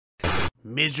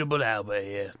Miserable Albert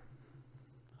here.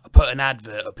 I put an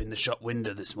advert up in the shop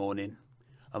window this morning.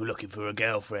 I'm looking for a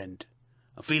girlfriend.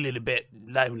 I'm feeling a bit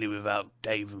lonely without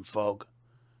Dave and Fogg.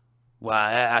 Well,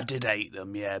 I did hate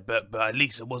them, yeah, but at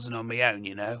least I wasn't on my own,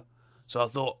 you know. So I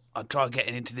thought I'd try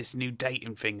getting into this new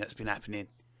dating thing that's been happening.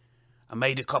 I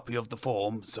made a copy of the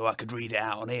form so I could read it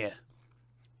out on here.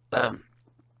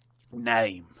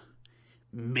 Name: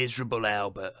 Miserable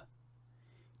Albert.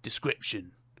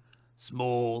 Description: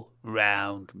 small,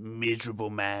 round,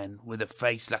 miserable man with a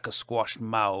face like a squashed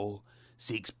mole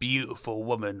seeks beautiful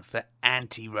woman for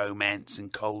anti-romance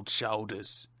and cold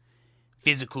shoulders.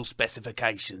 Physical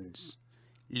specifications: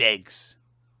 legs,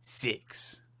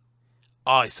 6.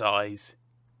 Eye size,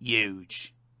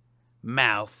 huge.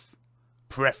 Mouth,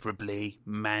 preferably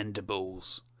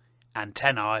mandibles.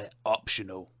 Antennae,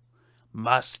 optional.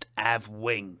 Must have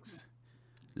wings.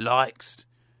 Likes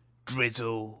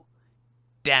drizzle,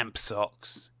 damp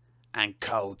socks, and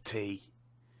cold tea.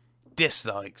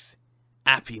 Dislikes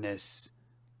happiness,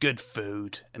 good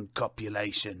food, and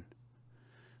copulation.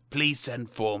 Please send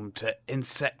form to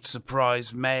Insect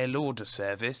Surprise Mail Order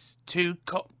Service, 2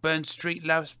 Cockburn Street,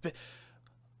 Loughborough.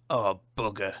 Oh,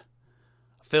 bugger.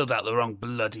 I filled out the wrong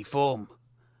bloody form.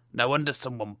 No wonder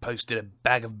someone posted a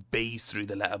bag of bees through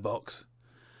the letterbox.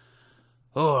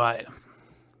 Alright.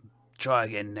 Try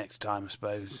again next time, I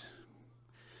suppose.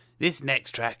 This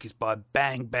next track is by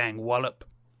Bang Bang Wallop,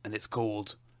 and it's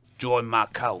called Join My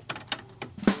Cult.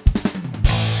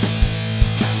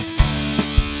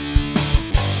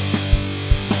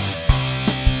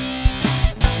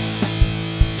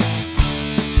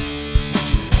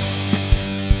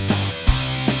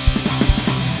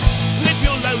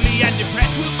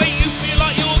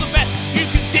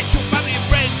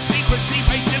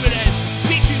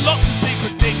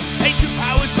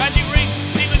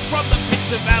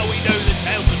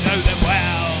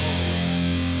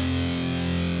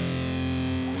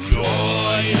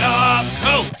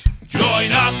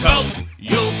 Join our cult,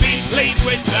 you'll be pleased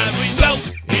with the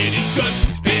results. It is good,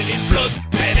 spilling blood,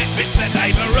 benefits the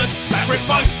neighbourhood.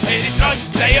 Sacrifice, it is nice,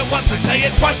 say it once and say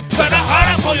it twice. Turn a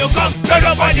heart up for your God,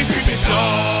 don't mind your stupid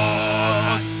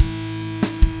song.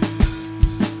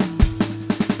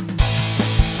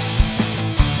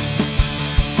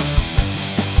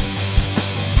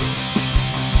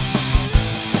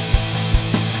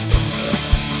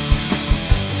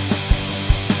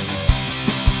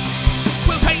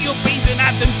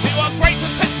 Add them to our great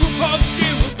perpetual pot of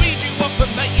stew. We'll feed you up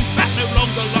and make you fat, no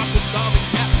longer like a starving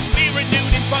cat. Be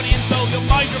renewed in body and soul, your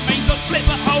mind remains not split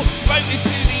but whole. Devoted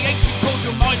to the ancient cause,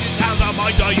 your mind is ours, our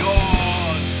minds are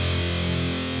yours.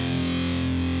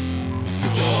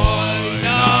 Join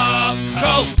our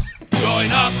cult, join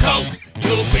our cult.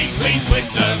 You'll be pleased with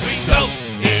the result.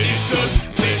 It is good,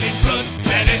 spilling blood,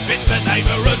 benefits the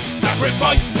neighbourhood.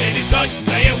 Sacrifice, it is nice,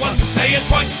 say it once and say it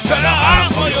twice. Turn a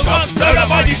heart for your God, don't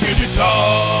mind your stupid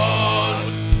song.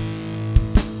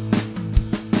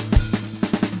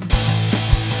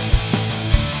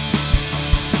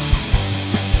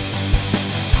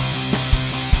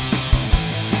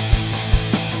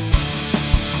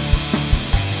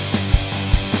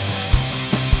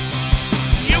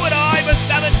 You and I must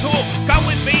have a talk. Come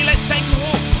with me, let's take a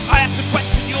walk. I have to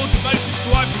question your devotion,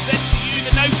 so I present to you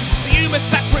the notion that you must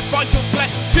sacrifice your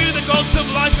flesh to the gods of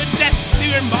life and death. Do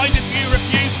you mind if you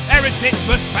refuse? Heretics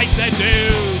must face their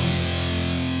doom.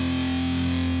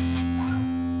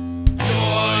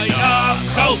 Join our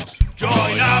cult,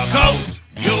 join our cult.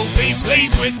 You'll be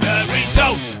pleased with the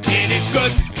result. It is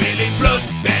good, spilling blood,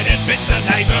 benefits the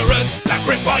neighbourhood.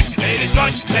 Sacrifice, it is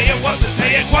nice, say it once and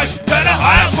say it twice. Turn a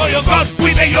heart for your God,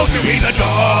 we may yours to be the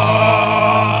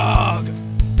dog.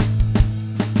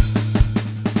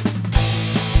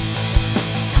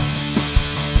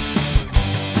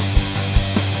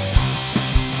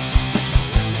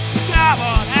 Come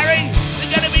on, Harry, we're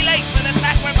going to be late for the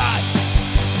sacrifice.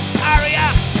 Hurry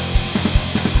up.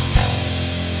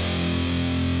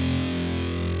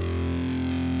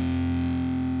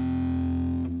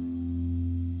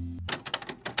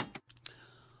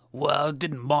 Well, I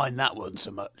didn't mind that one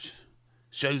so much.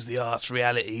 Shows the harsh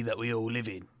reality that we all live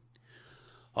in.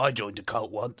 I joined a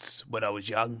cult once, when I was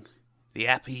young. The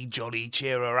happy, jolly,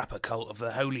 cheer-her-upper cult of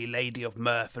the Holy Lady of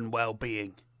Mirth and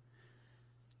Well-Being.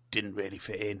 Didn't really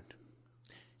fit in.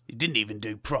 It didn't even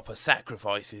do proper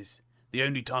sacrifices. The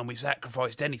only time we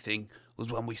sacrificed anything was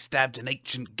when we stabbed an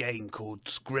ancient game called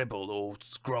Scribble or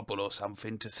Scrobble or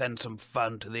something to send some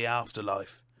fun to the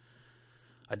afterlife.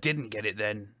 I didn't get it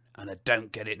then, and I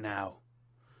don't get it now.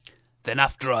 Then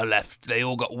after I left, they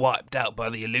all got wiped out by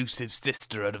the elusive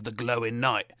sisterhood of the glowing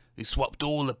night, who swapped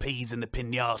all the peas and the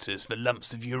pinatas for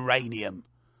lumps of uranium.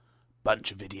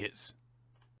 Bunch of idiots.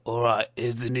 Alright,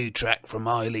 here's the new track from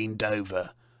Eileen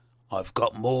Dover. I've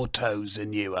got more toes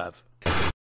than you have.